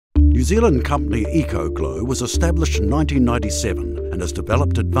New Zealand company Ecoglo was established in 1997 and has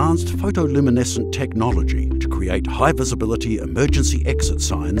developed advanced photoluminescent technology to create high-visibility emergency exit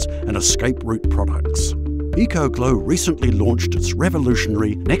signs and escape route products. Ecoglo recently launched its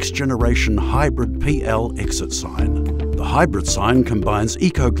revolutionary next-generation hybrid PL exit sign. The hybrid sign combines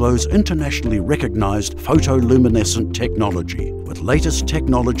Ecoglo's internationally recognised photoluminescent technology with latest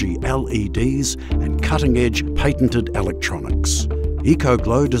technology LEDs and cutting-edge patented electronics.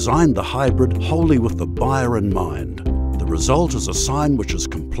 Ecoglo designed the hybrid wholly with the buyer in mind. The result is a sign which is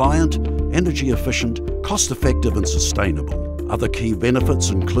compliant, energy efficient, cost-effective and sustainable. Other key benefits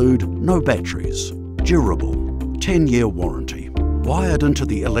include no batteries, durable, 10-year warranty. Wired into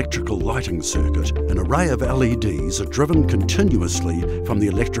the electrical lighting circuit, an array of LEDs are driven continuously from the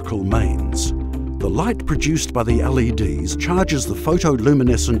electrical mains. The light produced by the LEDs charges the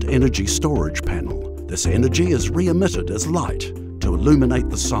photoluminescent energy storage panel. This energy is re-emitted as light to illuminate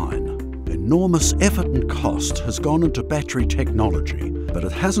the sign. Enormous effort and cost has gone into battery technology, but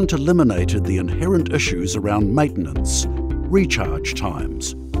it hasn't eliminated the inherent issues around maintenance, recharge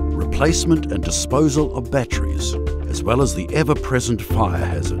times, replacement and disposal of batteries, as well as the ever-present fire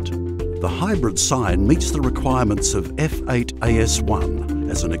hazard. The hybrid sign meets the requirements of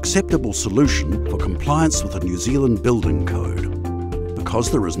F8AS1 as an acceptable solution for compliance with the New Zealand Building Code. Because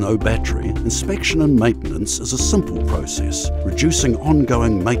there is no battery, inspection and maintenance is a simple process, reducing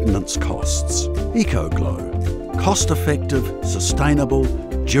ongoing maintenance costs. Ecoglo. Cost-effective, sustainable,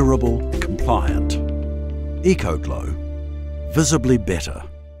 durable, compliant. Ecoglo. Visibly better.